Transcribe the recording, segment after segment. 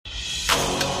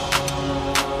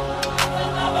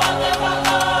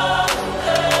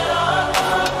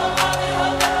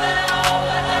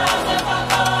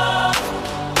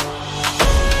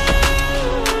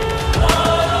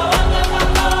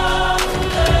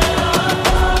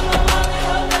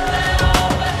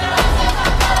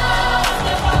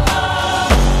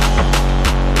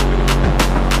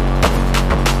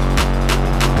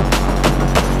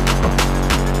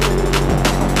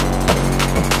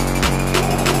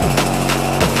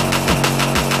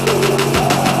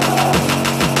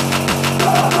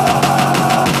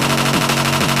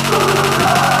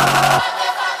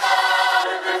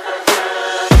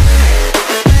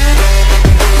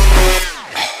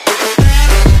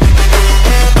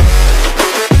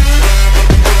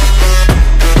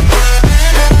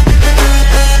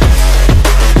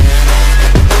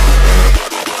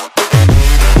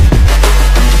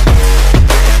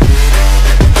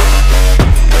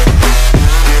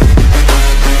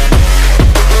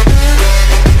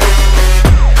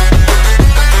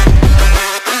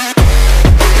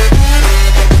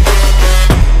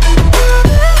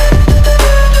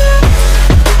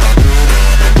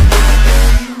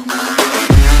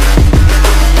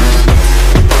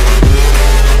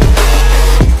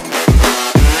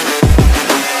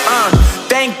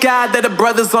glad that the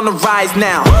brothers on the rise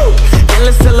now.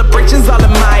 Endless celebrations all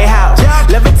in my house.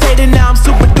 Levitating now, I'm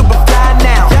super duper fly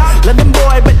now. London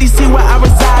boy, but DC where I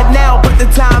reside now. Put the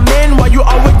time in while you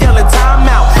always yelling time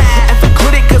out. And for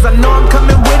critic, cause I know I'm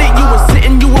coming with it. You were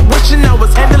sitting, you were wishing I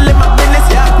was handling my business.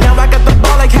 Now I got the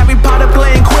ball like Harry Potter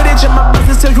playing Quidditch. And my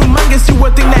business is humongous, you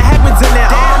would think that happens in it.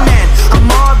 Oh man, I'm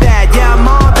all that, yeah, I'm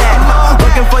all that.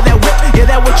 Working for that whip, yeah,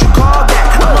 that what you call that.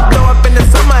 I'ma blow up in the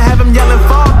summer, have them yelling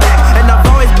fall back. And I've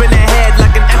always been ahead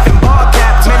like an effing ball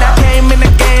cap. Man, I came in the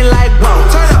game like, whoa.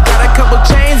 Got a couple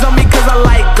chains on me cause I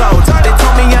like gold. They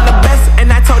told me I'm the best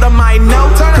and I told them I know.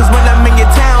 Cause when I'm in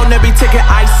your town, every ticket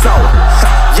I sold.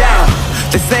 Yeah,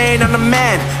 they saying I'm the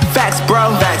man. Facts,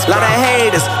 bro. Lot of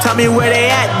haters, tell me where they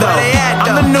at though.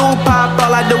 I'm the new pop,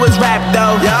 all I do is rap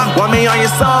though. Want me on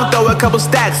your song, throw a couple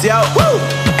stacks, yo.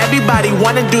 Everybody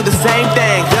wanna do the same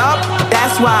thing.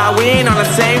 That's why we ain't on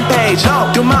the same page.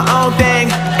 Do my own thing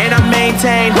and I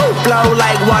maintain. Flow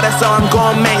like water, so I'm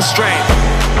going mainstream.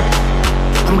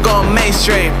 I'm going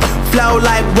mainstream. Flow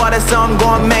like water, so I'm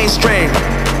going mainstream.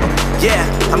 Yeah,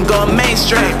 I'm going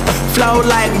mainstream. Flow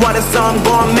like water, so I'm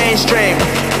going mainstream.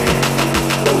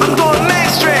 I'm going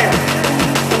mainstream.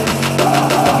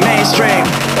 Mainstream.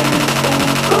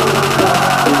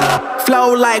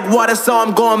 Flow like water, so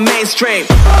I'm going mainstream.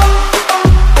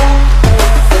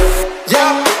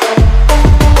 Yeah.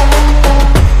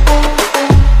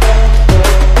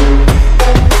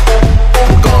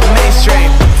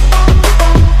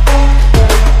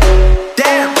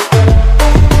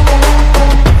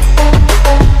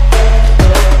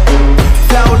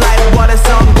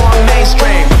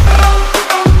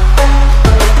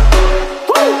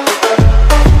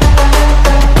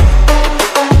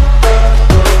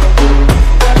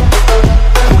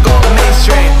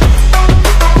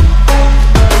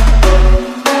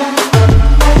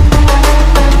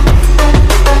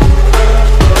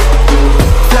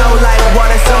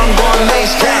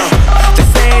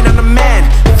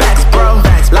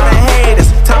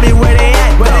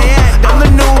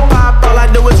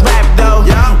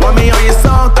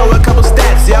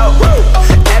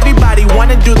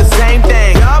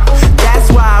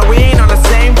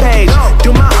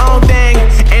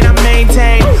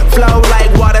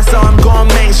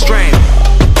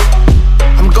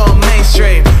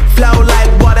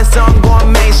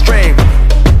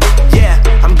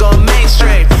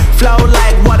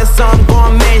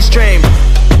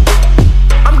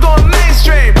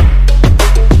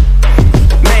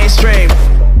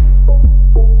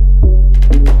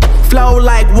 Flow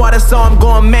like water, so I'm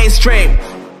going mainstream.